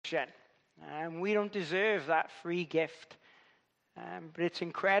salvation. We don't deserve that free gift. But it's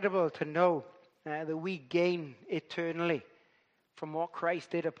incredible to know that we gain eternally from what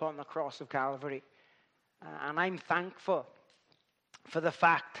Christ did upon the cross of Calvary. And I'm thankful for the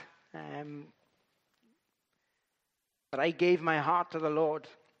fact that I gave my heart to the Lord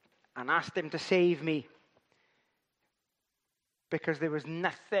and asked him to save me, because there was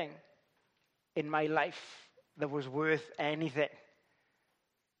nothing in my life that was worth anything.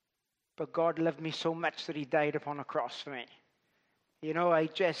 But God loved me so much that he died upon a cross for me. You know, I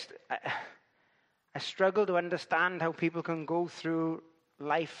struggle to understand how people can go through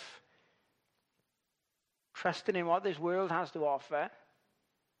life trusting in what this world has to offer.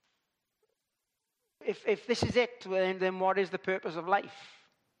 If this is it, then what is the purpose of life?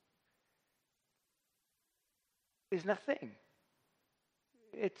 There's nothing.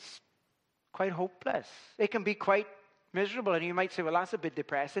 It's quite hopeless. It can be quite miserable, and you might say, well, that's a bit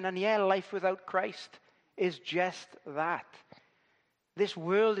depressing. And yeah, life without Christ is just that. This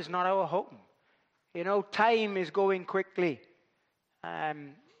world is not our home. You know, time is going quickly.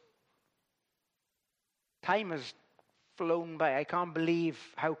 Time has flown by. I can't believe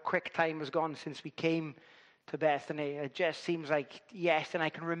how quick time has gone since we came to Bethany. It just seems like yes, and I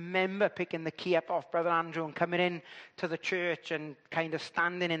can remember picking the key up off Brother Andrew and coming in to the church and kind of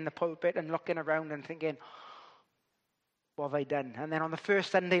standing in the pulpit and looking around and thinking, what have I done? And then on the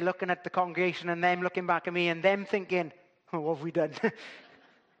first Sunday looking at the congregation and them looking back at me and them thinking, oh, what have we done? But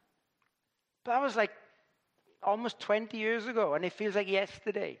that was like almost 20 years ago, and it feels like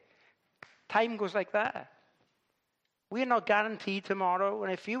yesterday. Time goes like that. We're not guaranteed tomorrow,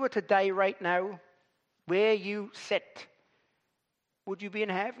 and if you were to die right now, where you sit, would you be in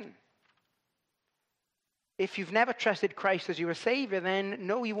heaven? If you've never trusted Christ as your Savior, then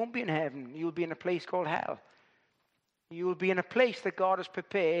no, you won't be in heaven. You'll be in a place called hell. You will be in a place that God has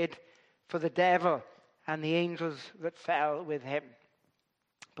prepared for the devil and the angels that fell with him.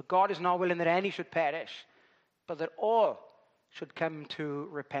 But God is not willing that any should perish, but that all should come to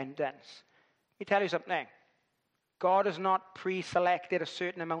repentance. Let me tell you something. God has not pre-selected a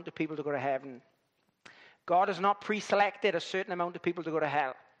certain amount of people to go to heaven. God has not pre-selected a certain amount of people to go to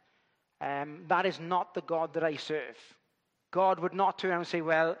hell. That is not the God that I serve. God would not turn around and say,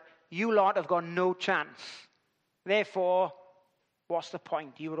 well, you lot have got no chance. Therefore, what's the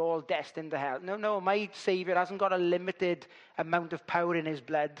point? You are all destined to hell. No, my Savior hasn't got a limited amount of power in his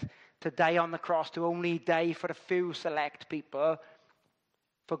blood to die on the cross, to only die for a few select people.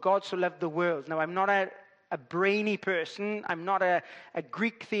 For God so loved the world. Now, I'm not a brainy person. I'm not a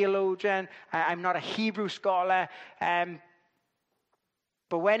Greek theologian. I'm not a Hebrew scholar. But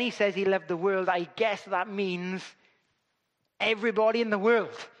when he says he loved the world, I guess that means everybody in the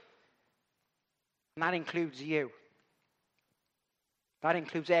world. And that includes you. That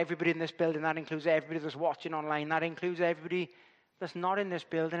includes everybody in this building. That includes everybody that's watching online. That includes everybody that's not in this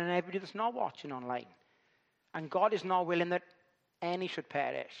building and everybody that's not watching online. And God is not willing that any should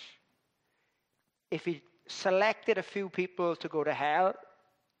perish. If he selected a few people to go to hell,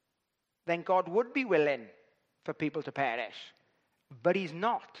 then God would be willing for people to perish. But he's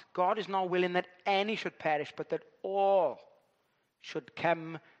not. God is not willing that any should perish, but that all should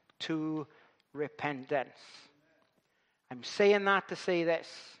come to repentance. I'm saying that to say this.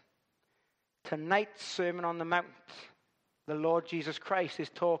 Tonight's Sermon on the Mount, the Lord Jesus Christ is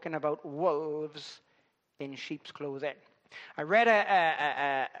talking about wolves in sheep's clothing. I read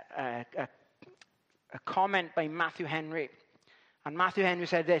a comment by Matthew Henry. And Matthew Henry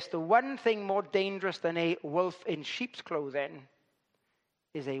said this: the one thing more dangerous than a wolf in sheep's clothing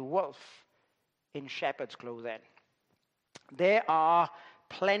is a wolf in shepherd's clothing. There are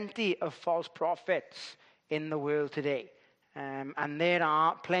plenty of false prophets in the world today. And there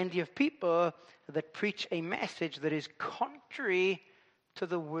are plenty of people that preach a message that is contrary to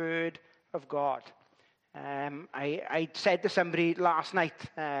the word of God. I said to somebody last night,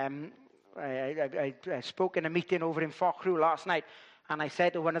 I spoke in a meeting over in Fochrue last night, and I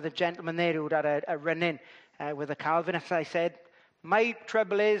said to one of the gentlemen there who had a run-in with a Calvinist, I said, my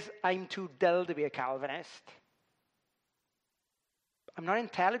trouble is I'm too dull to be a Calvinist. I'm not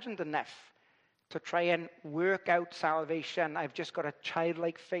intelligent enough to try and work out salvation. I've just got a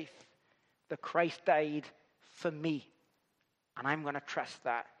childlike faith that Christ died for me, and I'm going to trust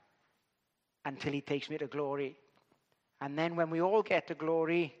that until he takes me to glory. And then when we all get to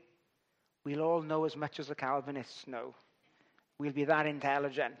glory, we'll all know as much as the Calvinists know. We'll be that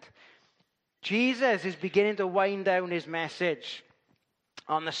intelligent. Jesus is beginning to wind down his message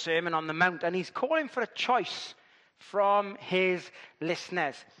on the Sermon on the Mount, and he's calling for a choice from his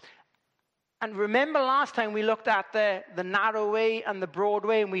listeners. And remember last time we looked at the narrow way and the broad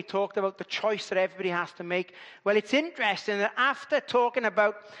way, and we talked about the choice that everybody has to make. Well, it's interesting that after talking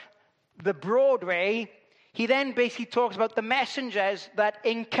about the broad way, he then basically talks about the messengers that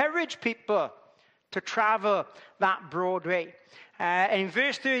encourage people to travel that broad way. And in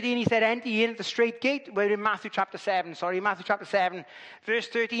verse 13, he said, enter ye in at the straight gate. We're in Matthew chapter 7, verse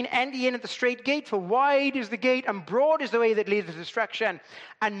 13. Enter ye in at the straight gate, for wide is the gate, and broad is the way that leadeth to destruction.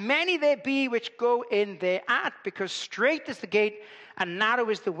 And many there be which go in thereat, because strait is the gate, and narrow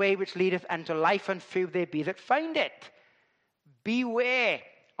is the way which leadeth unto life, and few there be that find it. Beware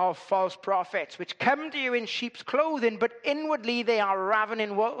of false prophets, which come to you in sheep's clothing, but inwardly they are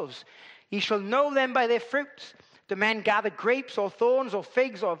ravening wolves. Ye shall know them by their fruits. Do men gather grapes or thorns or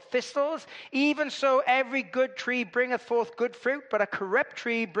figs or thistles? Even so every good tree bringeth forth good fruit, but a corrupt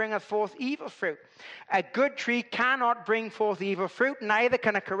tree bringeth forth evil fruit. A good tree cannot bring forth evil fruit, neither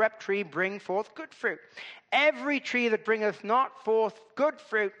can a corrupt tree bring forth good fruit. Every tree that bringeth not forth good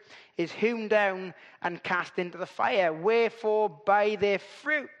fruit is hewn down and cast into the fire. Wherefore by their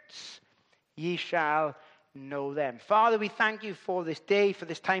fruits ye shall know them. Father, we thank you for this day, for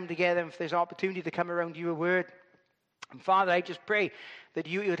this time together, and for this opportunity to come around your word. And Father, I just pray that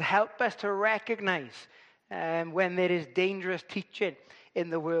you would help us to recognize when there is dangerous teaching in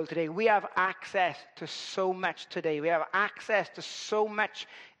the world today. We have access to so much today. We have access to so much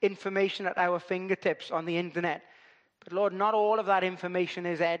information at our fingertips on the internet. But Lord, not all of that information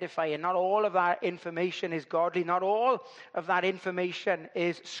is edifying. Not all of that information is godly. Not all of that information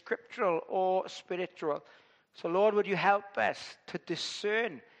is scriptural or spiritual. So Lord, would you help us to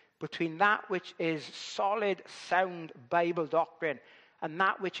discern between that which is solid, sound Bible doctrine and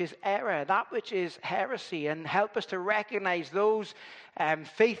that which is error, that which is heresy, and help us to recognize those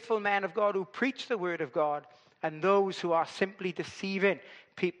faithful men of God who preach the word of God and those who are simply deceiving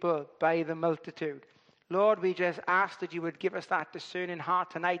people by the multitude. Lord, we just ask that you would give us that discerning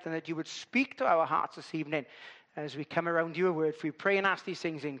heart tonight, and that you would speak to our hearts this evening as we come around your word. For we pray and ask these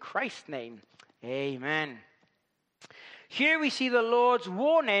things in Christ's name. Amen. Here we see the Lord's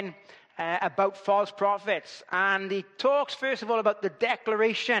warning about false prophets. And he talks, first of all, about the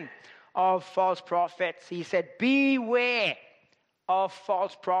declaration of false prophets. He said, beware of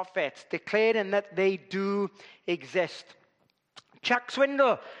false prophets, declaring that they do exist. Chuck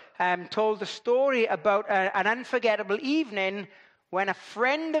Swindoll told the story about an unforgettable evening when a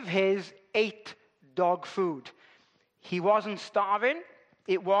friend of his ate dog food. He wasn't starving.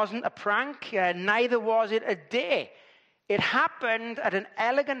 It wasn't a prank. Neither was it a dare. It happened at an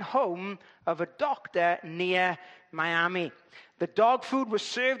elegant home of a doctor near Miami. The dog food was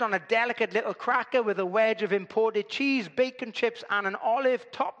served on a delicate little cracker with a wedge of imported cheese, bacon chips, and an olive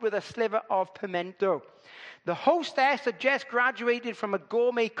topped with a sliver of pimento. The hostess had just graduated from a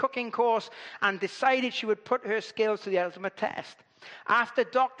gourmet cooking course and decided she would put her skills to the ultimate test. After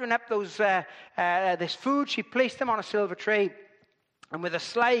doctoring up this food, she placed them on a silver tray, and with a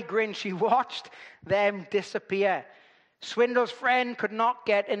sly grin, she watched them disappear. Swindoll's friend could not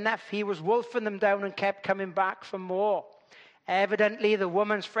get enough. He was wolfing them down and kept coming back for more. Evidently, the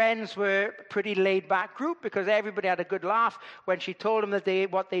woman's friends were a pretty laid-back group, because everybody had a good laugh when she told them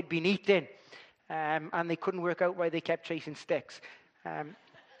that what they'd been eating. And they couldn't work out why they kept chasing sticks.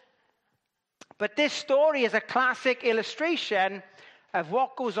 But this story is a classic illustration of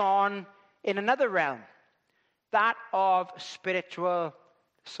what goes on in another realm. That of spiritual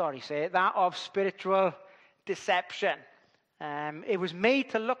deception. It was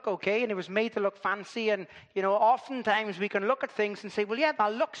made to look okay, and it was made to look fancy. And, oftentimes we can look at things and say, well, yeah,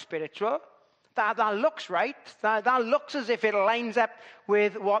 that looks spiritual. That looks right. That looks as if it lines up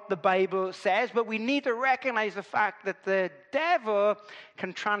with what the Bible says. But we need to recognize the fact that the devil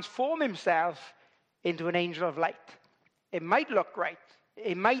can transform himself into an angel of light. It might look right.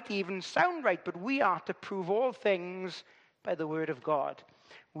 It might even sound right, but we are to prove all things by the word of God.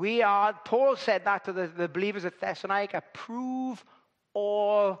 Paul said that to the believers at Thessalonica, prove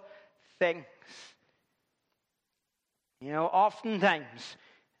all things. Oftentimes,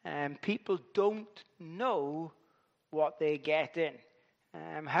 people don't know what they're getting.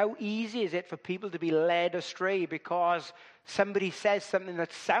 How easy is it for people to be led astray because somebody says something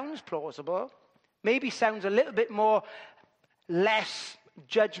that sounds plausible, maybe sounds a little bit less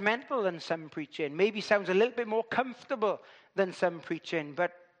judgmental than some preaching, maybe sounds a little bit more comfortable than some preaching,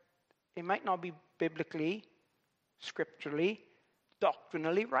 but it might not be biblically, scripturally,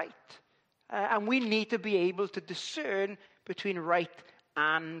 doctrinally right. And we need to be able to discern between right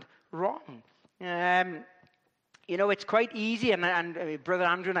and wrong. You know, it's quite easy, and Brother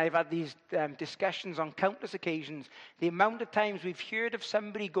Andrew and I have had these discussions on countless occasions. The amount of times we've heard of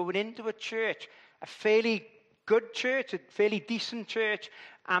somebody going into a church, a fairly good church, a fairly decent church,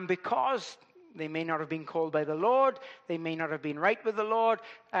 and because they may not have been called by the Lord, they may not have been right with the Lord,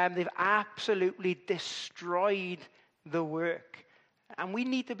 they've absolutely destroyed the work. And we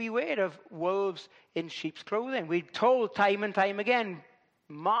need to be aware of wolves in sheep's clothing. We're told time and time again,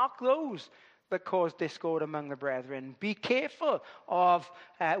 mark those that cause discord among the brethren. Be careful of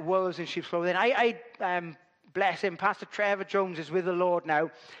wolves in sheep's clothing. I bless him, Pastor Trevor Jones is with the Lord now.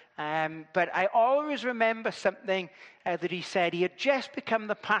 But I always remember something that he said. He had just become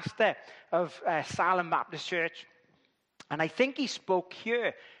the pastor of Salem Baptist Church. And I think he spoke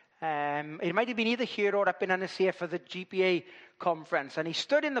here. It might have been either here or up in Annecia for the GPA conference. And he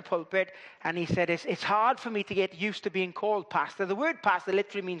stood in the pulpit and he said, it's hard for me to get used to being called pastor. The word pastor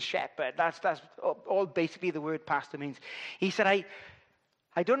literally means shepherd. That's all basically the word pastor means. He said,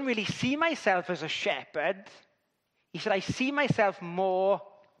 I don't really see myself as a shepherd. He said, I see myself more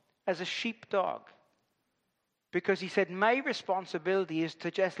as a sheepdog. Because he said, my responsibility is to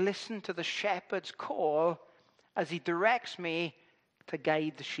just listen to the shepherd's call as he directs me to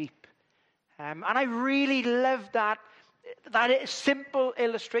guide the sheep. And I really love that simple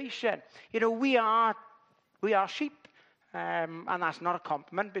illustration. You know, we are sheep. And that's not a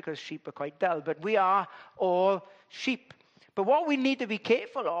compliment because sheep are quite dull, but we are all sheep. But what we need to be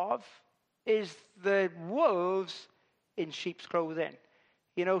careful of is the wolves in sheep's clothing.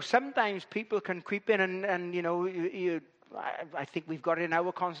 You know, sometimes people can creep in and you know, I think we've got it in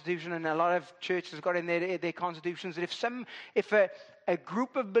our constitution, and a lot of churches have got in their constitutions, that if a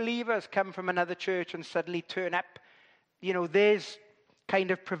group of believers come from another church and suddenly turn up, you know, there's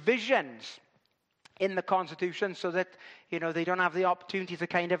kind of provisions in the constitution so that, you know, they don't have the opportunity to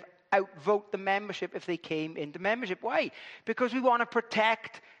kind of outvote the membership if they came into membership. Why? Because we want to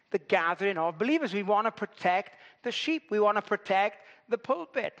protect the gathering of believers. We want to protect the sheep. We want to protect the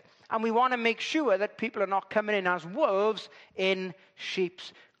pulpit. And we want to make sure that people are not coming in as wolves in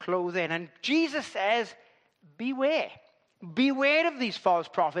sheep's clothing. And Jesus says, beware. Beware of these false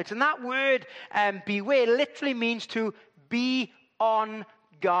prophets. And that word, beware, literally means to be on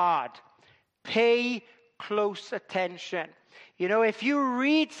guard. Pay close attention. You know, if you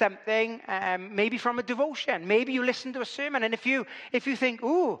read something, maybe from a devotion, maybe you listen to a sermon, and if you think,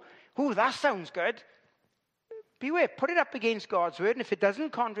 ooh, that sounds good, beware, put it up against God's word, and if it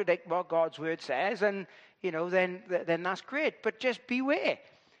doesn't contradict what God's word says, and you know, then that's great. But just beware,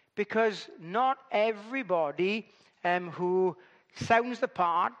 because not everybody who sounds the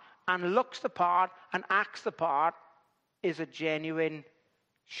part and looks the part and acts the part is a genuine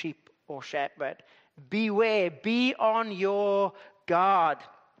sheep or shepherd. Beware, be on your guard.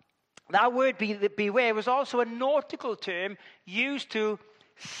 That word beware was also a nautical term used to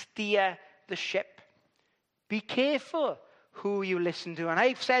steer the ship. Be careful who you listen to. And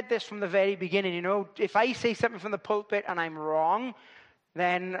I've said this from the very beginning, you know, if I say something from the pulpit and I'm wrong,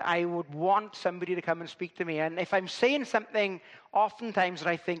 then I would want somebody to come and speak to me. And if I'm saying something oftentimes that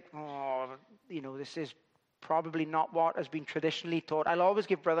I think, oh, you know, this is probably not what has been traditionally taught, I'll always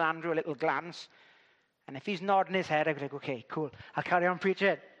give Brother Andrew a little glance. And if he's nodding his head, I'll be like, okay, cool, I'll carry on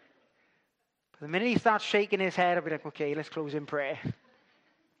preaching. But the minute he starts shaking his head, I'll be like, okay, let's close in prayer.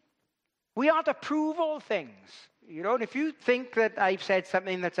 We are to prove all things. You know, and if you think that I've said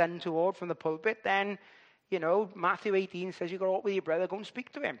something that's untoward from the pulpit, then, you know, Matthew 18 says you've got to walk with your brother, go and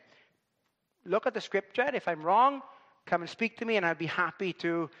speak to him. Look at the scripture. If I'm wrong, come and speak to me, and I'll be happy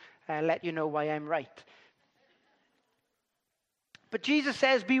to let you know why I'm right. But Jesus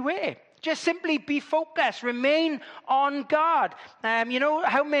says, beware. Just simply be focused. Remain on guard. You know,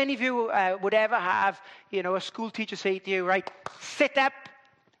 how many of you would ever have, you know, a school teacher say to you, right, sit up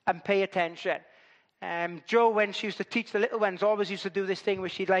and pay attention. Jo, when she used to teach the little ones, always used to do this thing where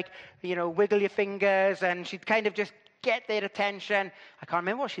she'd like, you know, wiggle your fingers, and she'd kind of just get their attention. I can't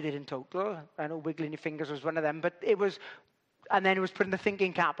remember what she did in total. I know wiggling your fingers was one of them, but it was, and then it was putting the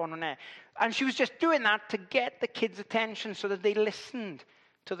thinking cap on her. And she was just doing that to get the kids' attention so that they listened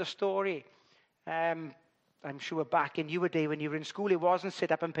to the story. I'm sure back in your day when you were in school, it wasn't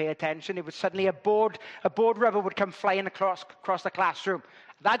sit up and pay attention. It was suddenly a board rubber would come flying across the classroom.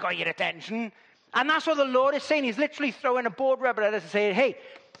 That got your attention. And that's what the Lord is saying. He's literally throwing a board rubber at us and saying, hey,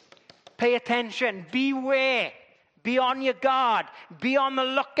 pay attention, beware. Be on your guard. Be on the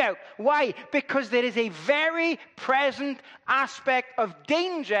lookout. Why? Because there is a very present aspect of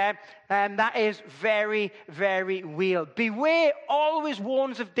danger that is very, very real. Beware always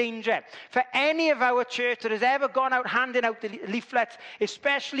warns of danger. For any of our church that has ever gone out handing out the leaflets,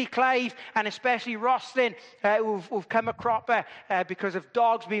 especially Clive and especially Roslyn, who've come a cropper because of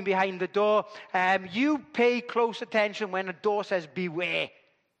dogs being behind the door, you pay close attention when a door says, beware,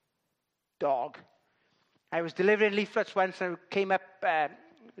 dog. I was delivering leaflets once, and I came up, the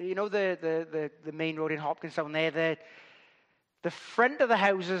main road in Hopkinstown there. The front of the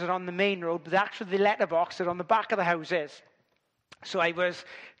houses are on the main road, but actually the letterbox are on the back of the houses. So I was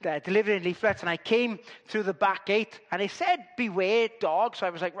delivering leaflets, and I came through the back gate, and it said, beware, dog. So I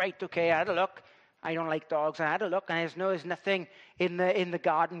was like, right, okay, I had a look. I don't like dogs. I had a look, and there's nothing in the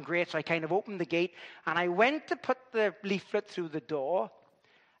garden. Great. So I kind of opened the gate, and I went to put the leaflet through the door,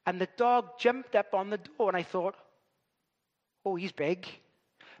 and the dog jumped up on the door, and I thought, oh, he's big.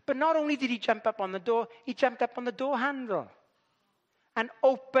 But not only did he jump up on the door, he jumped up on the door handle and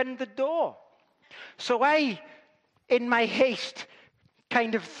opened the door. So I, in my haste,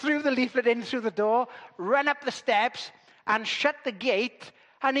 kind of threw the leaflet in through the door, ran up the steps, and shut the gate,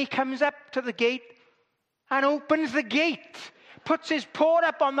 and he comes up to the gate and opens the gate. Puts his paw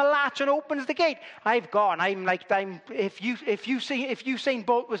up on the latch and opens the gate. If Usain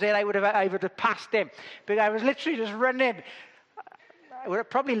Bolt was there, I would have passed him. But I was literally just running. I would have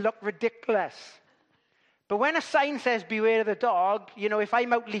probably looked ridiculous. But when a sign says beware of the dog, if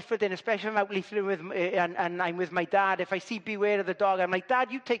I'm out leafleting, especially if I'm out leafleting and I'm with my dad, if I see beware of the dog, I'm like,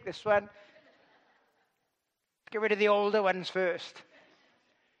 Dad, you take this one. Get rid of the older ones first.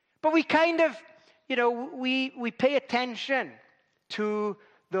 But we kind of, we pay attention to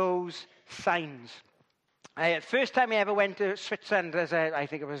those signs. First time I ever went to Switzerland, I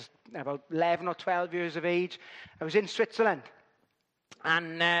think it was about 11 or 12 years of age, I was in Switzerland.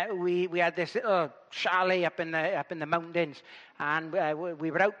 And we had this little chalet up in the mountains, and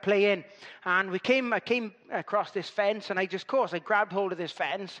we were out playing. And I came across this fence, and I grabbed hold of this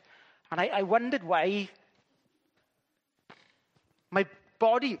fence, and I wondered why my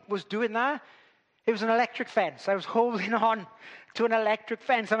body was doing that. It was an electric fence. I was holding on to an electric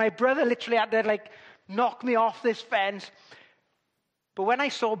fence, and my brother literally had to knock me off this fence. But when I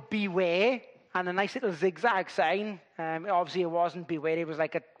saw beware and a nice little zigzag sign, obviously it wasn't beware, it was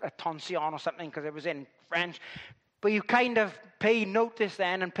like a attention or something because it was in French. But you kind of pay notice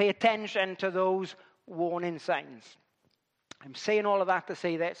then and pay attention to those warning signs. I'm saying all of that to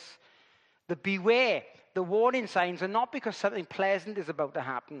say this. The beware, the warning signs are not because something pleasant is about to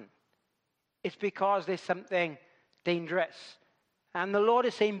happen. It's because there's something dangerous. And the Lord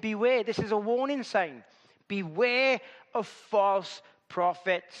is saying, beware. This is a warning sign. Beware of false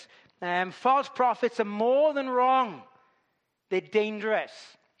prophets. False prophets are more than wrong. They're dangerous.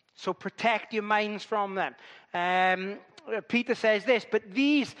 So protect your minds from them. Peter says this, but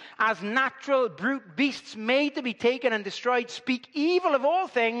these, as natural brute beasts made to be taken and destroyed, speak evil of all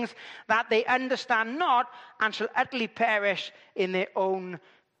things that they understand not, and shall utterly perish in their own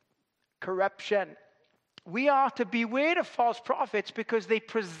corruption. We are to beware of false prophets because they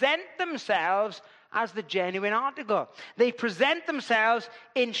present themselves as the genuine article. They present themselves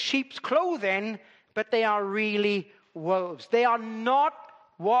in sheep's clothing, but they are really wolves. They are not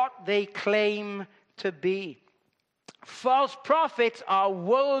what they claim to be. False prophets are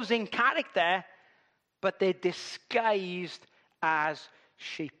wolves in character, but they're disguised as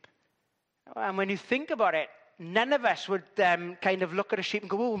sheep. And when you think about it, none of us would kind of look at a sheep and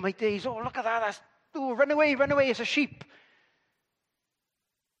go, oh, my days, oh, look at that, run away, it's a sheep.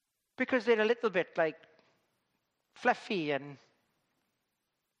 Because they're a little bit fluffy and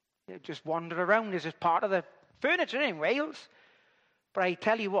just wander around as part of the furniture in Wales. But I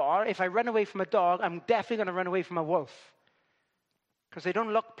tell you what, if I run away from a dog, I'm definitely going to run away from a wolf. Because they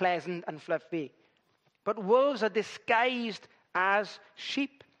don't look pleasant and fluffy. But wolves are disguised as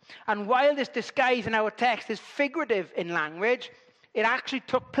sheep. And while this disguise in our text is figurative in language, it actually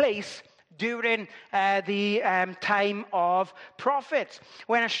took place during the time of prophets.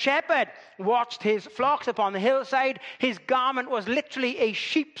 When a shepherd watched his flocks upon the hillside, his garment was literally a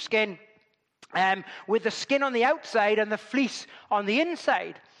sheepskin with the skin on the outside and the fleece on the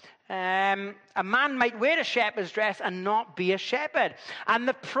inside. A man might wear a shepherd's dress and not be a shepherd. And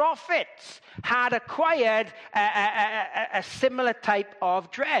the prophets had acquired a similar type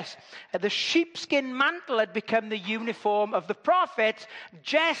of dress. The sheepskin mantle had become the uniform of the prophets,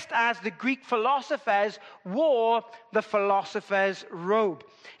 just as the Greek philosophers wore the philosopher's robe.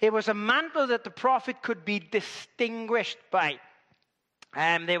 It was a mantle that the prophet could be distinguished by.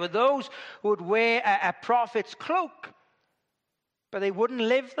 There were those who would wear a prophet's cloak, but they wouldn't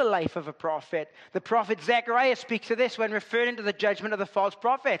live the life of a prophet. The prophet Zechariah speaks of this when referring to the judgment of the false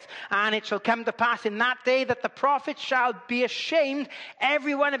prophets. And it shall come to pass in that day that the prophet shall be ashamed,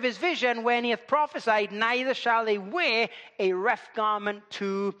 every one of his vision, when he hath prophesied, neither shall they wear a rough garment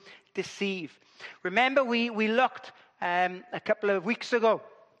to deceive. Remember, we looked a couple of weeks ago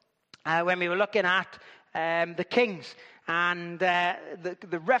when we were looking at the kings. And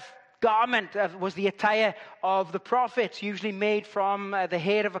the rough garment was the attire of the prophets, usually made from the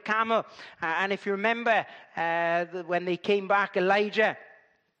hair of a camel. And if you remember, when they came back, Elijah,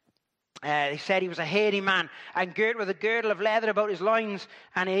 they said he was a hairy man and girt with a girdle of leather about his loins.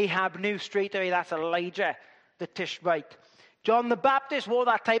 And Ahab knew straight away that's Elijah, the Tishbite. John the Baptist wore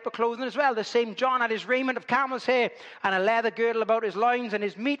that type of clothing as well. The same John had his raiment of camel's hair and a leather girdle about his loins, and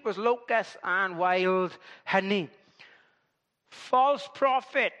his meat was locusts and wild honey. False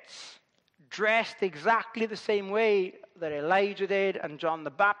prophets dressed exactly the same way that Elijah did and John the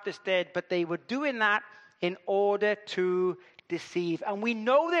Baptist did, but they were doing that in order to deceive. And we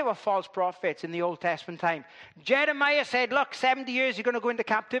know there were false prophets in the Old Testament time. Jeremiah said, look, 70 years you're going to go into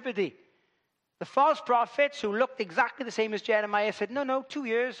captivity. The false prophets who looked exactly the same as Jeremiah said, no, 2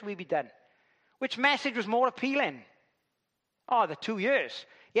 years, we'll be done. Which message was more appealing? Oh, the 2 years.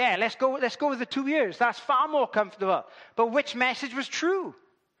 Yeah, let's go with the 2 years. That's far more comfortable. But which message was true?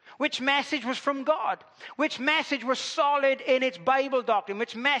 Which message was from God? Which message was solid in its Bible doctrine?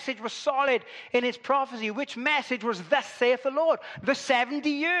 Which message was solid in its prophecy? Which message was thus saith the Lord? The 70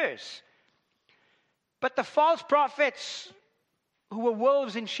 years. But the false prophets who were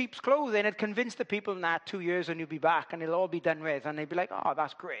wolves in sheep's clothing had convinced the people, 2 years and you'll be back and it'll all be done with. And they'd be like, oh,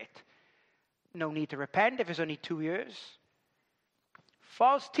 that's great. No need to repent if it's only 2 years.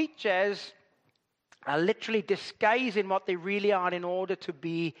 False teachers are literally disguising what they really are in order to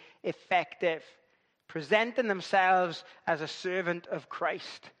be effective, presenting themselves as a servant of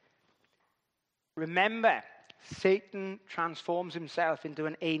Christ. Remember, Satan transforms himself into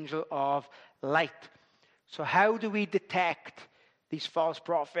an angel of light. So how do we detect these false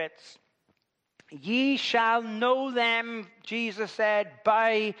prophets? Ye shall know them, Jesus said,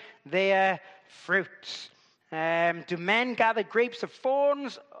 by their fruits. Do men gather grapes of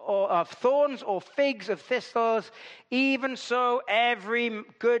thorns or figs of thistles? Even so, every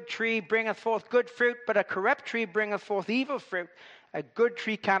good tree bringeth forth good fruit, but a corrupt tree bringeth forth evil fruit. A good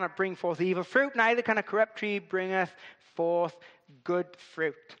tree cannot bring forth evil fruit, neither can a corrupt tree bringeth forth good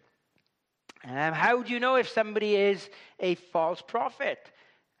fruit. How do you know if somebody is a false prophet?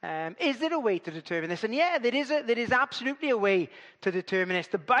 Is there a way to determine this? And yeah, there is absolutely a way to determine this.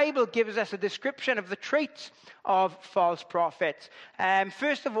 The Bible gives us a description of the traits of false prophets.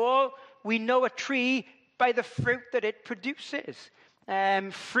 First of all, we know a tree by the fruit that it produces.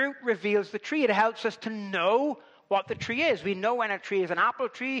 Fruit reveals the tree. It helps us to know what the tree is. We know when a tree is an apple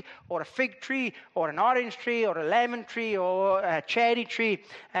tree or a fig tree or an orange tree or a lemon tree or a cherry tree.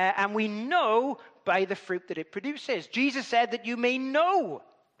 And we know by the fruit that it produces. Jesus said that you may know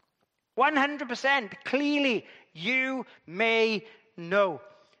 100% clearly, you may know.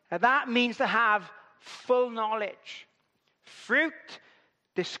 Now that means to have full knowledge. Fruit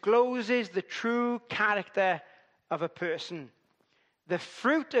discloses the true character of a person. The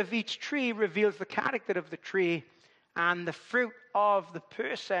fruit of each tree reveals the character of the tree, and the fruit of the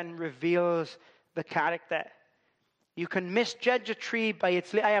person reveals the character. You can misjudge a tree by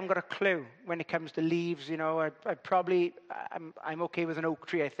its leaves. I haven't got a clue when it comes to leaves. You know, I'm okay with an oak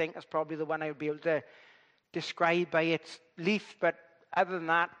tree. I think that's probably the one I would be able to describe by its leaf. But other than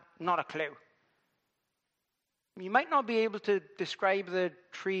that, not a clue. You might not be able to describe the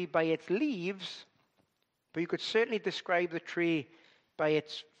tree by its leaves, but you could certainly describe the tree by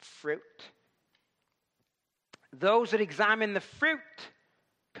its fruit. Those that examine the fruit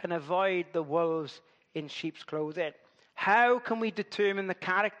can avoid the wolves in sheep's clothing. How can we determine the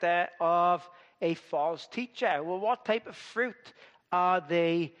character of a false teacher? Well, what type of fruit are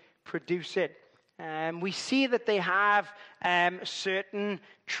they producing? We see that they have certain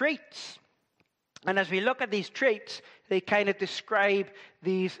traits. And as we look at these traits, they kind of describe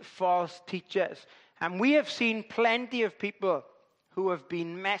these false teachers. And we have seen plenty of people who have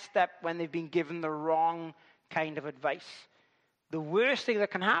been messed up when they've been given the wrong kind of advice. The worst thing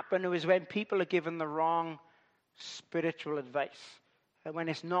that can happen is when people are given the wrong spiritual advice, when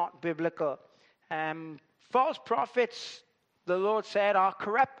it's not biblical. False prophets, the Lord said, are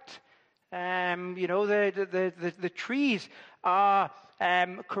corrupt. The trees are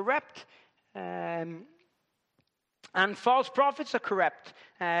corrupt. And false prophets are corrupt.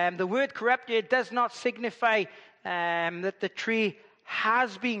 The word corrupt, it does not signify that the tree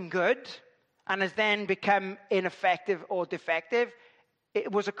has been good and has then become ineffective or defective. It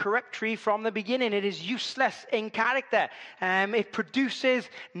was a corrupt tree from the beginning. It is useless in character. It produces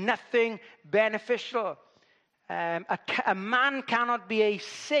nothing beneficial. A man cannot be a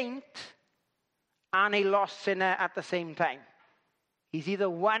saint and a lost sinner at the same time. He's either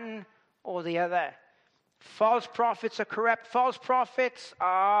one or the other. False prophets are corrupt. False prophets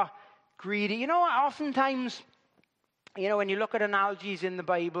are greedy. Oftentimes, when you look at analogies in the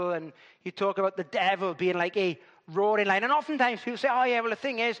Bible and you talk about the devil being like a roaring lion, and oftentimes people say, oh yeah, well the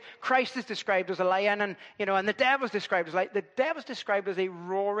thing is, Christ is described as a lion, and the devil's described as the devil's described as a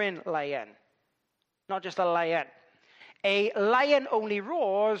roaring lion, not just a lion. A lion only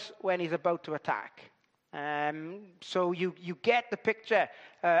roars when he's about to attack. So you get the picture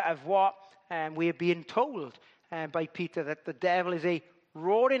of what we are being told by Peter, that the devil is a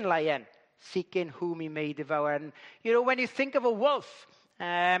roaring lion, seeking whom he may devour. And, when you think of a wolf,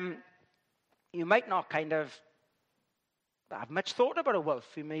 you might not kind of have much thought about a wolf.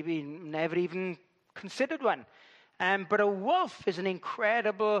 You maybe never even considered one. But a wolf is an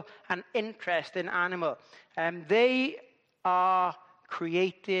incredible and interesting animal. They are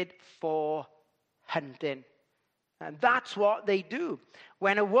created for hunting. And that's what they do.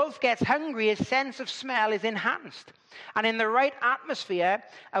 When a wolf gets hungry, his sense of smell is enhanced. And in the right atmosphere,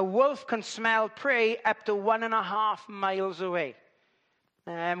 a wolf can smell prey up to 1.5 miles away.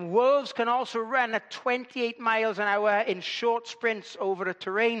 Wolves can also run at 28 miles an hour in short sprints over a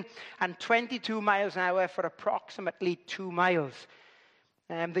terrain, and 22 miles an hour for approximately 2 miles.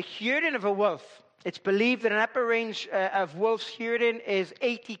 The hearing of a wolf, it's believed that an upper range of wolf's hearing is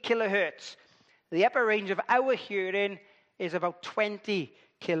 80 kilohertz. The upper range of our hearing is about 20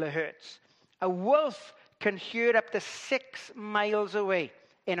 kilohertz. A wolf can hear up to 6 miles away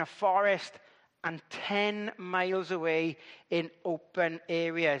in a forest and 10 miles away in open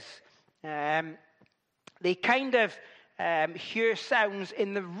areas. They kind of hear sounds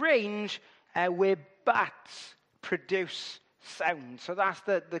in the range where bats produce sound. So that's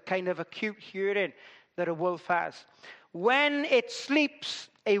the kind of acute hearing that a wolf has. When it sleeps,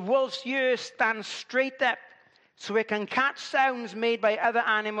 a wolf's ears stand straight up so it can catch sounds made by other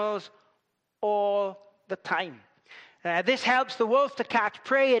animals all the time. This helps the wolf to catch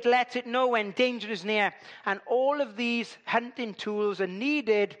prey. It lets it know when danger is near. And all of these hunting tools are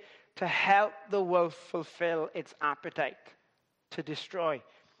needed to help the wolf fulfill its appetite to destroy.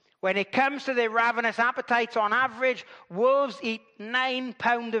 When it comes to their ravenous appetites, on average, wolves eat 9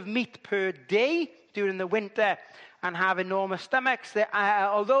 pounds of meat per day during the winter and have enormous stomachs.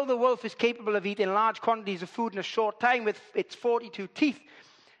 Although the wolf is capable of eating large quantities of food in a short time with its 42 teeth,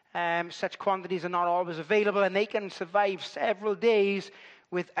 such quantities are not always available, and they can survive several days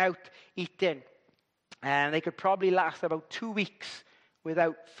without eating. And they could probably last about 2 weeks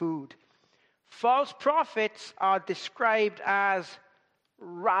without food. False prophets are described as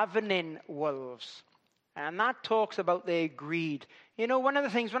ravening wolves. And that talks about their greed. One of the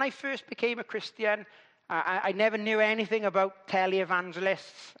things, when I first became a Christian, I never knew anything about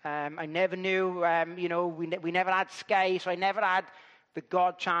televangelists. I never knew, we never had Sky, so I never had the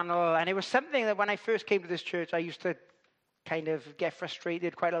God channel. And it was something that when I first came to this church, I used to kind of get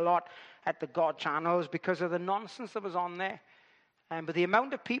frustrated quite a lot at the God channels because of the nonsense that was on there. But the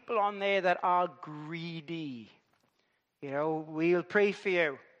amount of people on there that are greedy, we'll pray for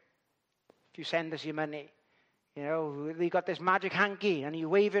you if you send us your money. They got this magic hanky, and you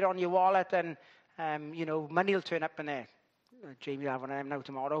wave it on your wallet, and money will turn up in there. Jamie will have one of them now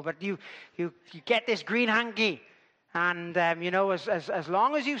tomorrow. But you get this green hanky, and as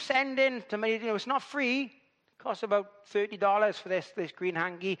long as you send in to money, it's not free. It costs about $30 for this green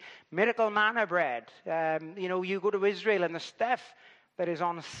hanky. Miracle manna bread. You go to Israel, and the stuff that is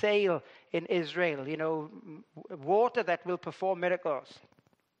on sale in Israel. Water that will perform miracles.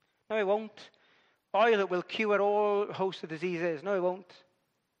 No, it won't. Oil that will cure all hosts of diseases. No, it won't.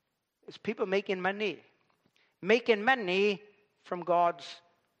 It's people making money. Making money from God's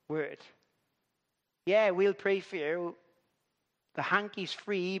word. Yeah, we'll pray for you. The hanky's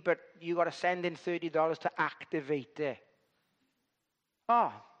free, but you got to send in $30 to activate it.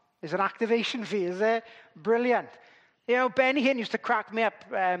 Oh, there's an activation fee, is there? Brilliant. Benny Hinn used to crack me up.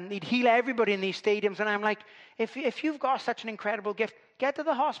 He'd heal everybody in these stadiums, and I'm like, if you've got such an incredible gift, get to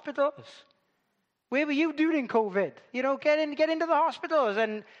the hospitals. Where were you during COVID? Get into the hospitals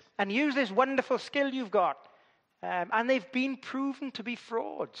and use this wonderful skill you've got. And they've been proven to be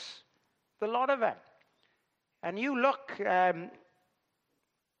frauds, a lot of them. And you look, I've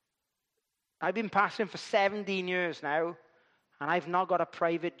been pastoring for 17 years now, and I've not got a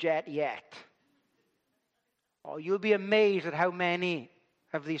private jet yet. Oh, you'll be amazed at how many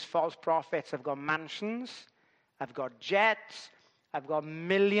of these false prophets have got mansions, have got jets, have got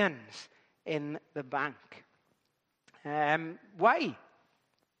millions in the bank. Why?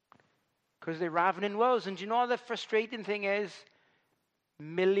 Because they're ravening wolves. And do you know what the frustrating thing is?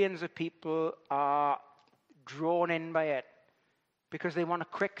 Millions of people are drawn in by it because they want a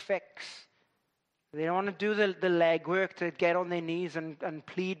quick fix. They don't want to do the legwork to get on their knees and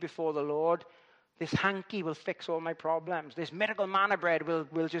plead before the Lord. This hanky will fix all my problems. This miracle manna bread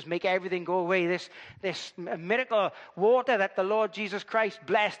will just make everything go away. This miracle water that the Lord Jesus Christ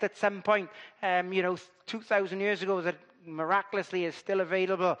blessed at some point, 2,000 years ago, that miraculously is still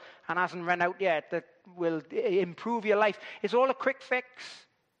available and hasn't run out yet, that will improve your life. It's all a quick fix.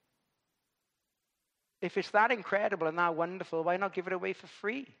 If it's that incredible and that wonderful, why not give it away for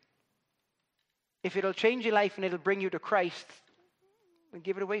free? If it'll change your life and it'll bring you to Christ, then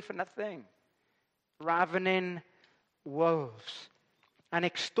give it away for nothing. Ravening wolves. An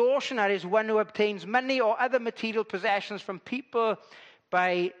extortioner is one who obtains money or other material possessions from people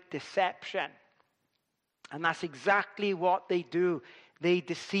by deception. And that's exactly what they do. They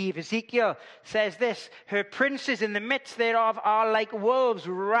deceive. Ezekiel says this: her princes in the midst thereof are like wolves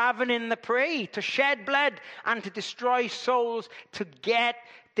ravening the prey, to shed blood and to destroy souls, to get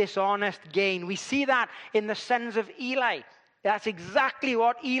dishonest gain. We see that in the sons of Eli. That's exactly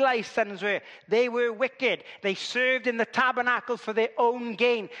what Eli's sons were. They were wicked. They served in the tabernacle for their own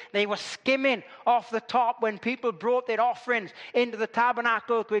gain. They were skimming off the top when people brought their offerings into the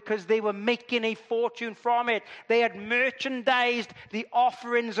tabernacle because they were making a fortune from it. They had merchandised the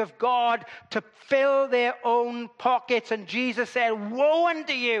offerings of God to fill their own pockets. And Jesus said, woe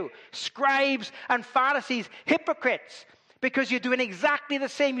unto you, scribes and Pharisees, hypocrites! Because you're doing exactly the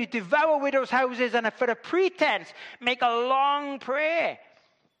same. You devour widows' houses and for a pretense make a long prayer.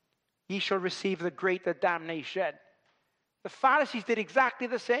 Ye shall receive the greater damnation. The Pharisees did exactly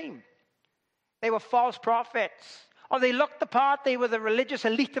the same. They were false prophets. Or they looked the part. They were the religious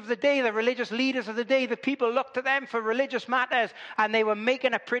elite of the day, the religious leaders of the day. The people looked to them for religious matters. And they were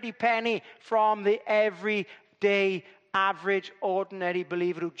making a pretty penny from the everyday, average, ordinary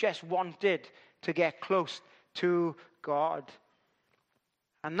believer who just wanted to get close to God.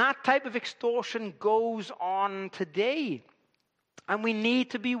 And that type of extortion goes on today. And we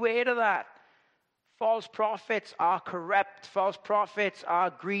need to be aware of that. False prophets are corrupt. False prophets are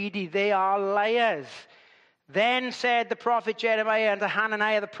greedy. They are liars. Then said the prophet Jeremiah unto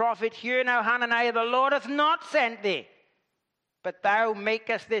Hananiah the prophet, hear now, Hananiah, the Lord hath not sent thee, but thou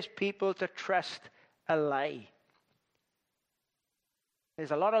makest this people to trust a lie.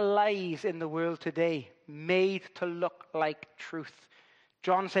 There's a lot of lies in the world today, made to look like truth.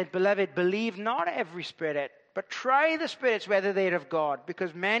 John said, beloved, believe not every spirit, but try the spirits whether they are of God,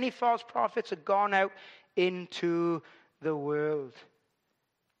 because many false prophets have gone out into the world.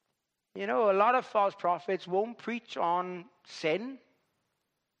 You know, a lot of false prophets won't preach on sin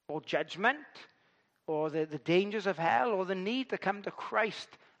or judgment or the dangers of hell or the need to come to Christ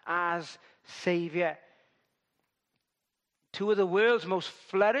as Savior. Two of the world's most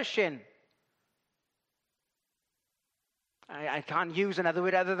flourishing, I can't use another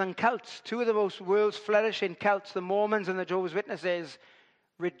word other than cults. Two of the world's flourishing cults, the Mormons and the Jehovah's Witnesses,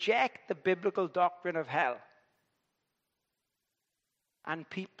 reject the biblical doctrine of hell. And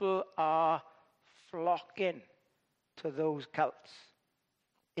people are flocking to those cults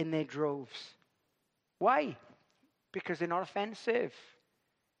in their droves. Why? Because they're not offensive.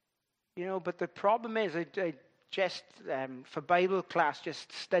 You know, but the problem is, I just for Bible class,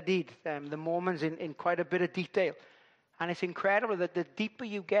 just studied the Mormons in quite a bit of detail. And it's incredible that the deeper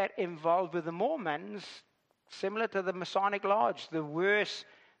you get involved with the Mormons, similar to the Masonic Lodge, the worse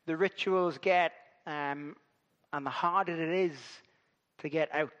the rituals get and the harder it is to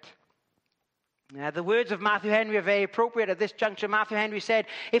get out. Now, the words of Matthew Henry are very appropriate at this juncture. Matthew Henry said,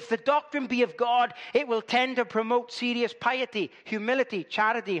 if the doctrine be of God, it will tend to promote serious piety, humility,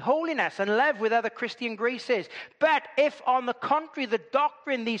 charity, holiness, and love with other Christian graces. But if, on the contrary, the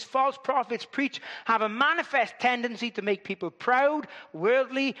doctrine these false prophets preach have a manifest tendency to make people proud,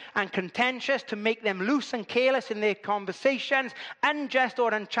 worldly, and contentious, to make them loose and careless in their conversations, unjust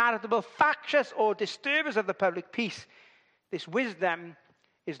or uncharitable, factious or disturbers of the public peace, this wisdom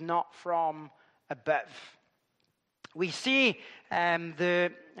is not from above. We see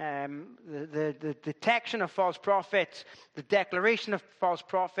the detection of false prophets, the declaration of false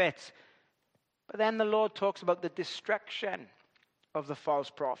prophets, but then the Lord talks about the destruction of the false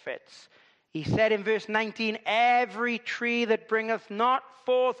prophets. He said in verse 19, every tree that bringeth not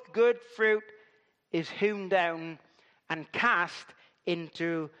forth good fruit is hewn down and cast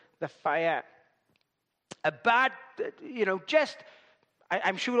into the fire. a bad,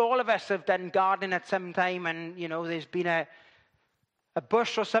 I'm sure all of us have done gardening at some time, and, there's been a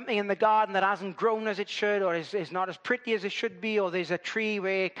bush or something in the garden that hasn't grown as it should, or is not as pretty as it should be, or there's a tree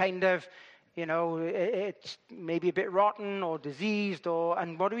where kind of, it's maybe a bit rotten or diseased,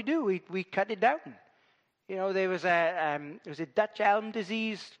 and what do? We cut it down. There was a Dutch elm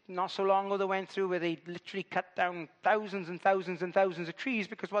disease not so long ago that went through, where they literally cut down thousands and thousands and thousands of trees,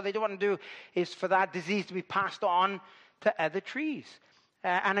 because what they don't want to do is for that disease to be passed on to other trees.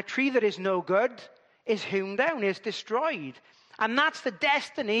 And a tree that is no good is hewn down, is destroyed. And that's the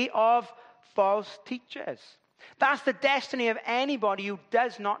destiny of false teachers. That's the destiny of anybody who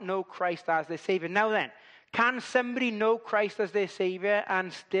does not know Christ as their Savior. Now then, can somebody know Christ as their Savior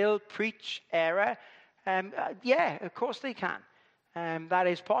and still preach error? Yeah, of course they can. That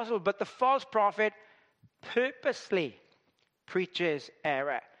is possible. But the false prophet purposely preaches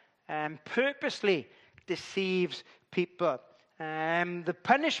error and purposely deceives people. The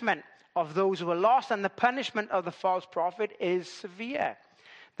punishment of those who are lost and the punishment of the false prophet is severe.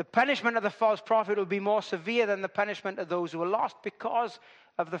 The punishment of the false prophet will be more severe than the punishment of those who are lost, because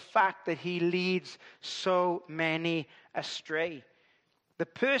of the fact that he leads so many astray. The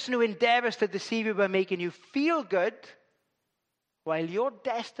person who endeavors to deceive you by making you feel good while your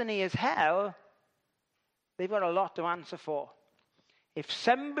destiny is hell, they've got a lot to answer for. If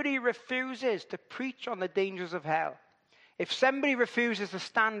somebody refuses to preach on the dangers of hell, if somebody refuses to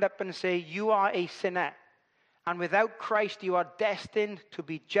stand up and say, you are a sinner, and without Christ you are destined to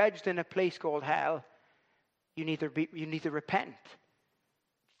be judged in a place called hell, you need to repent.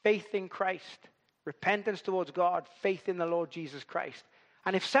 Faith in Christ, repentance towards God, faith in the Lord Jesus Christ.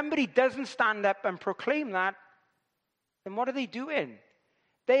 And if somebody doesn't stand up and proclaim that, then what are they doing?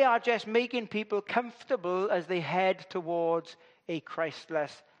 They are just making people comfortable as they head towards a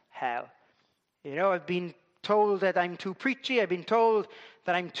Christless hell. I've been told that I'm too preachy. I've been told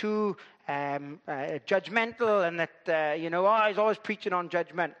that I'm too judgmental, and that, I was always preaching on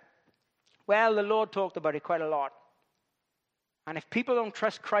judgment. Well, the Lord talked about it quite a lot. And if people don't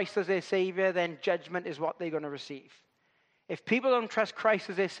trust Christ as their Savior, then judgment is what they're going to receive. If people don't trust Christ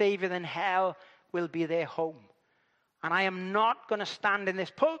as their Savior, then hell will be their home. And I am not going to stand in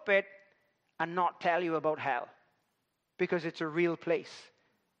this pulpit and not tell you about hell, because it's a real place.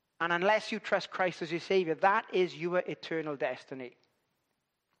 And unless you trust Christ as your Savior, that is your eternal destiny.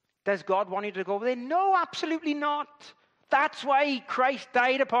 Does God want you to go there? No, absolutely not. That's why Christ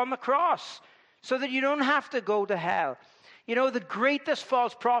died upon the cross, so that you don't have to go to hell. The greatest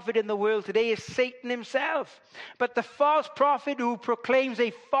false prophet in the world today is Satan himself. But the false prophet who proclaims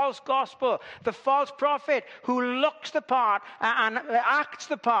a false gospel, the false prophet who looks the part and acts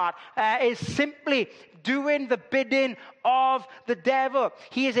the part, is simply doing the bidding of the devil.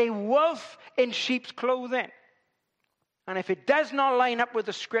 He is a wolf in sheep's clothing. And if it does not line up with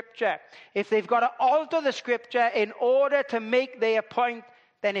the Scripture, if they've got to alter the Scripture in order to make their point,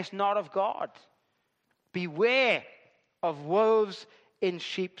 then it's not of God. Beware of wolves in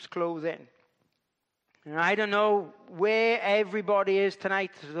sheep's clothing. And I don't know where everybody is tonight,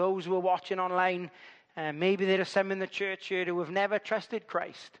 those who are watching online. Maybe there are some in the church here who have never trusted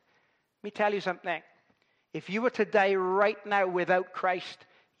Christ. Let me tell you something. If you were to die right now without Christ,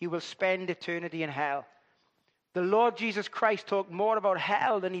 you will spend eternity in hell. The Lord Jesus Christ talked more about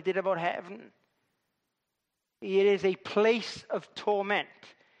hell than he did about heaven. It is a place of torment.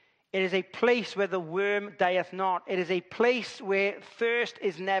 It is a place where the worm dieth not. It is a place where thirst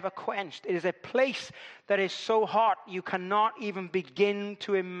is never quenched. It is a place that is so hot you cannot even begin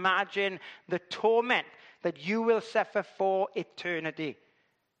to imagine the torment that you will suffer for eternity.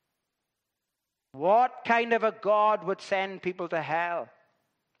 What kind of a God would send people to hell?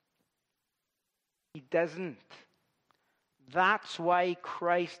 He doesn't. That's why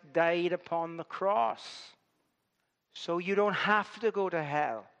Christ died upon the cross. So you don't have to go to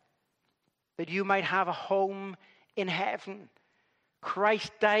hell, that you might have a home in heaven.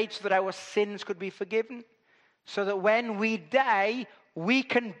 Christ died so that our sins could be forgiven, so that when we die, we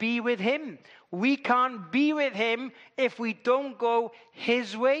can be with him. We can't be with him if we don't go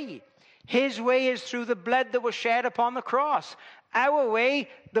his way. His way is through the blood that was shed upon the cross. Our way,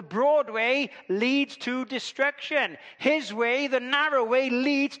 the broad way, leads to destruction. His way, the narrow way,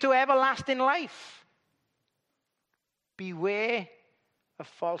 leads to everlasting life. Beware of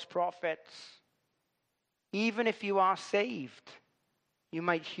false prophets. Even if you are saved, you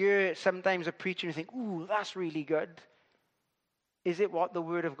might hear sometimes a preacher and think, ooh, that's really good. Is it what the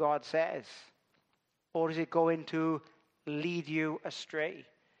Word of God says? Or is it going to lead you astray?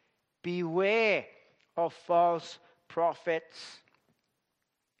 Beware of false prophets.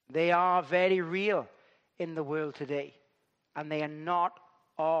 They are very real in the world today, and they are not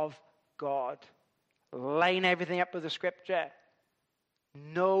of God. Line everything up with the scripture.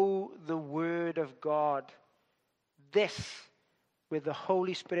 Know the word of God. This, with the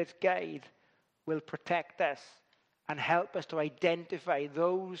Holy Spirit's guide, will protect us and help us to identify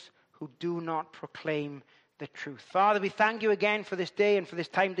those who do not proclaim the truth. Father, we thank you again for this day and for this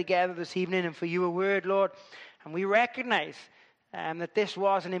time together this evening and for your word, Lord. And we recognize that this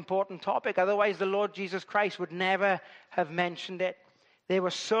was an important topic. Otherwise, the Lord Jesus Christ would never have mentioned it. There were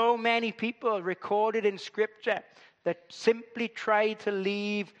so many people recorded in Scripture that simply tried to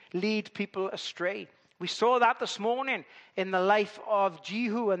lead people astray. We saw that this morning in the life of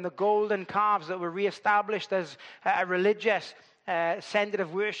Jehu and the golden calves that were reestablished as a religious center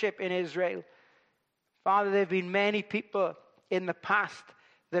of worship in Israel. Father, there have been many people in the past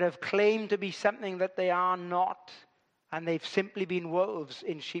that have claimed to be something that they are not, and they've simply been wolves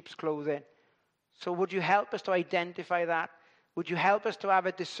in sheep's clothing. So would you help us to identify that? Would you help us to have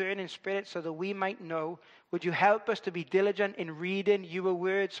a discerning spirit so that we might know? Would you help us to be diligent in reading your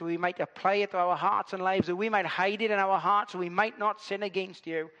word so we might apply it to our hearts and lives, that we might hide it in our hearts so we might not sin against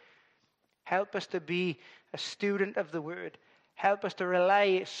you? Help us to be a student of the word. Help us to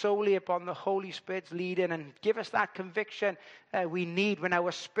rely solely upon the Holy Spirit's leading, and give us that conviction we need when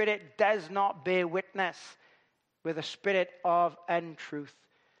our spirit does not bear witness with a spirit of untruth.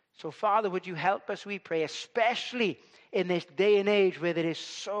 So, Father, would you help us, we pray, especially in this day and age where there is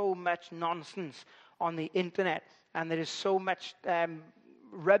so much nonsense on the internet and there is so much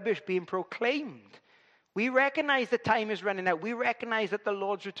rubbish being proclaimed. We recognize the time is running out. We recognize that the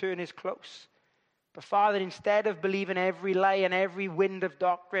Lord's return is close. But Father, instead of believing every lie and every wind of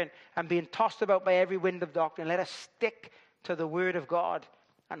doctrine and being tossed about by every wind of doctrine, let us stick to the word of God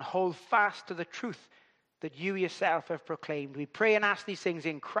and hold fast to the truth that you yourself have proclaimed. We pray and ask these things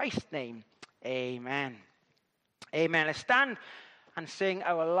in Christ's name. Amen. Amen. Let's stand and sing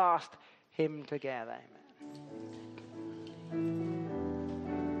our last hymn together. Amen.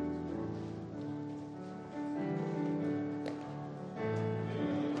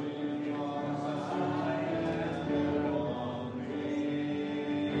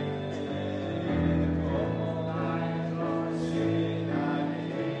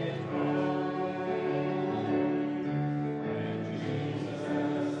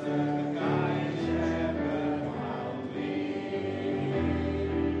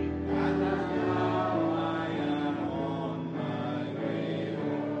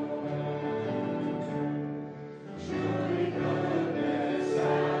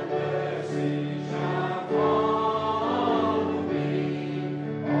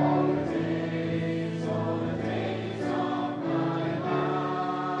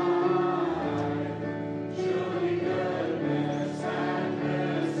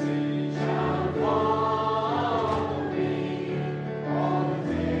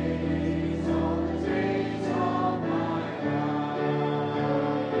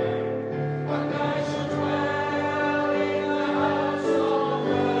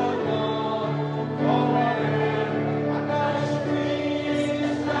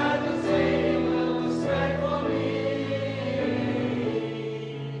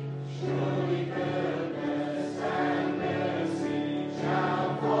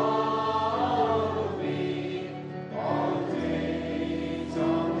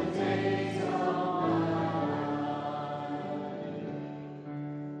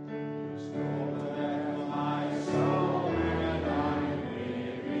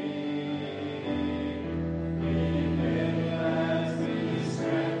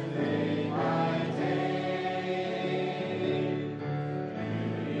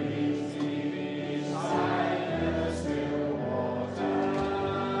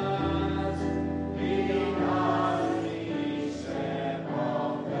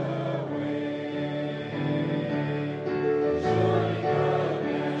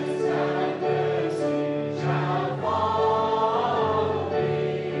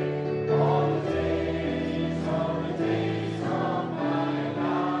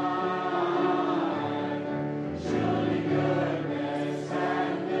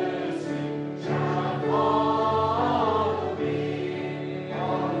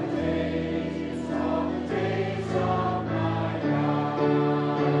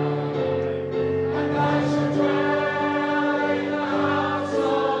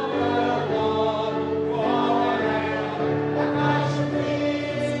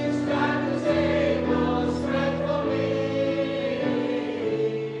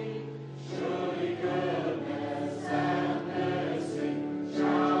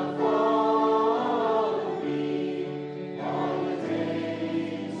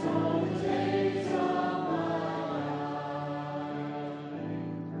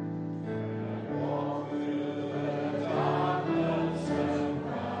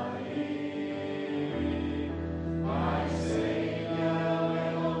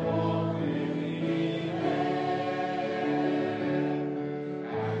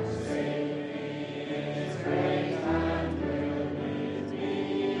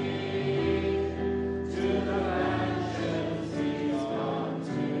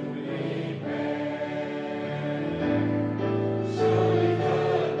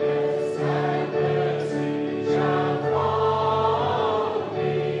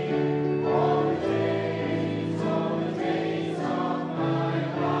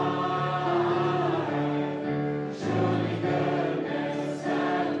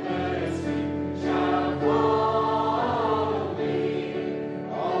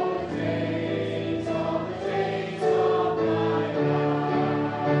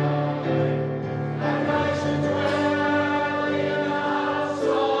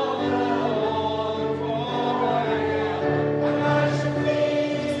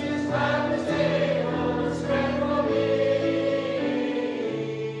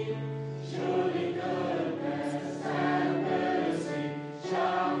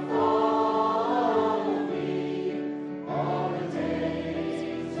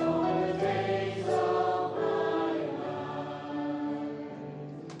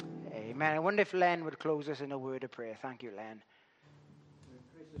 Amen. I wonder if Len would close us in a word of prayer. Thank you, Len.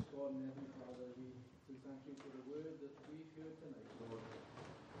 Gracious God and Heavenly Father, we thank you for the word that we've heard tonight, Lord.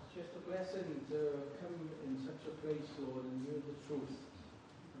 It's just a blessing to come in such a place, Lord, and hear the truth.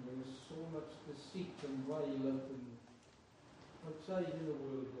 And there is so much deceit and violence and outside in the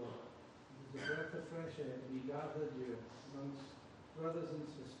world, Lord. There's a breath of fresh air to be gathered here amongst brothers and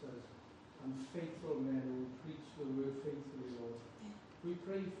sisters and faithful men who preach the word faithfully, Lord. We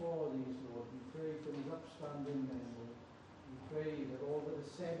pray for these, Lord. We pray for these upstanding men, Lord. We pray that all that is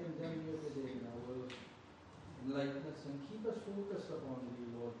said and done here today now will enlighten us and keep us focused upon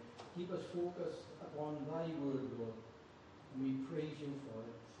Thee, Lord. Keep us focused upon Thy word, Lord. And we praise You for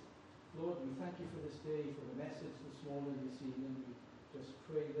it. Lord, we thank You for this day, for the message this morning, this evening. We just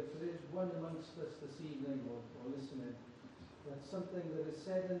pray that if there is one amongst us this evening, Lord, or listening, that something that is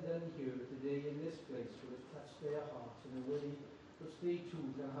said and done here today in this place will have touched their hearts in a way which they too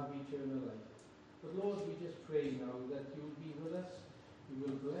can have eternal life. But Lord, we just pray now that You will be with us. You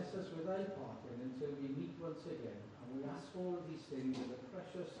will bless us with Thy parting until we meet once again. And we ask all of these things in the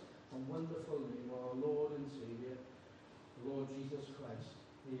precious and wonderful name of our Lord and Saviour, the Lord Jesus Christ.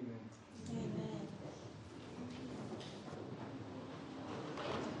 Amen.